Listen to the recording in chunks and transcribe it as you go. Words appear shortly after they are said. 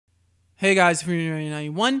Hey guys, for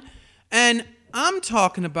 91, and I'm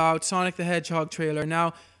talking about Sonic the Hedgehog trailer.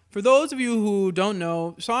 Now, for those of you who don't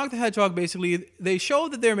know, Sonic the Hedgehog, basically, they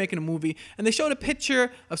showed that they're making a movie, and they showed a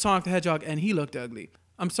picture of Sonic the Hedgehog, and he looked ugly.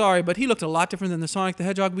 I'm sorry, but he looked a lot different than the Sonic the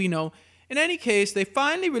Hedgehog we know. In any case, they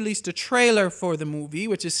finally released a trailer for the movie,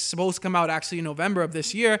 which is supposed to come out actually in November of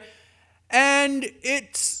this year, and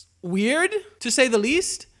it's weird, to say the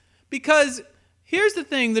least, because here's the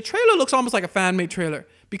thing, the trailer looks almost like a fan-made trailer.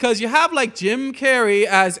 Because you have like Jim Carrey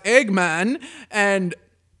as Eggman, and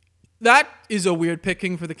that is a weird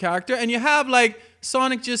picking for the character. And you have like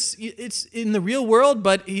Sonic it's in the real world,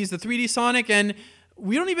 but he's the 3D Sonic, and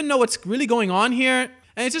we don't even know what's really going on here.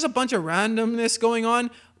 And it's just a bunch of randomness going on,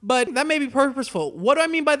 but that may be purposeful. What do I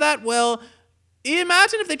mean by that? Well,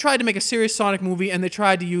 imagine if they tried to make a serious Sonic movie and they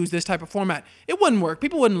tried to use this type of format. It wouldn't work.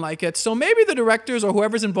 People wouldn't like it. So maybe the directors or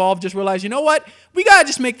whoever's involved just realized, you know what? We gotta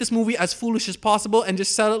just make this movie as foolish as possible and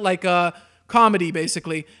just sell it like a comedy,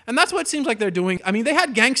 basically. And that's what it seems like they're doing. I mean, they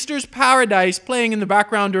had Gangster's Paradise playing in the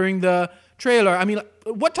background during the trailer. I mean,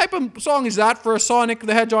 what type of song is that for a Sonic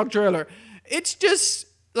the Hedgehog trailer? It's just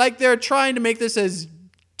like they're trying to make this as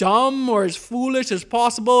dumb or as foolish as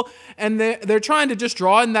possible, and they're trying to just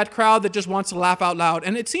draw in that crowd that just wants to laugh out loud.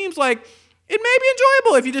 And it seems like it may be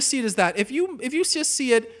enjoyable if you just see it as that. If you just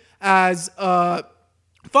see it as a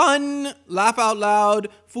fun, laugh out loud,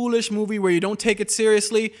 foolish movie where you don't take it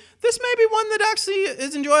seriously, this may be one that actually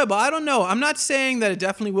is enjoyable. I don't know. I'm not saying that it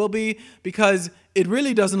definitely will be, because it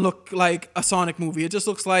really doesn't look like a Sonic movie. It just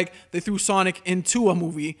looks like they threw Sonic into a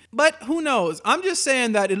movie. But who knows? I'm just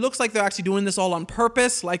saying that it looks like they're actually doing this all on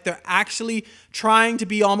purpose, like they're actually trying to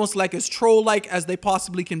be almost like as troll-like as they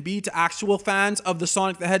possibly can be to actual fans of the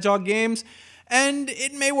Sonic the Hedgehog games. And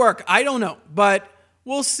it may work. I don't know. But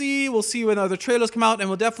we'll see. We'll see when other trailers come out, and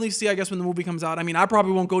we'll definitely see, I guess, when the movie comes out. I mean, I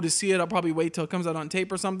probably won't go to see it. I'll probably wait till it comes out on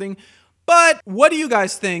tape or something. But what do you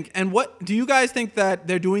guys think? And what do you guys think that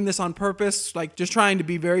they're doing this on purpose, like just trying to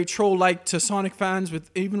be very troll-like to Sonic fans,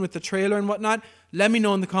 even with the trailer and whatnot? Let me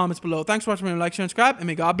know in the comments below. Thanks for watching. Like, share, and subscribe, and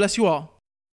may God bless you all.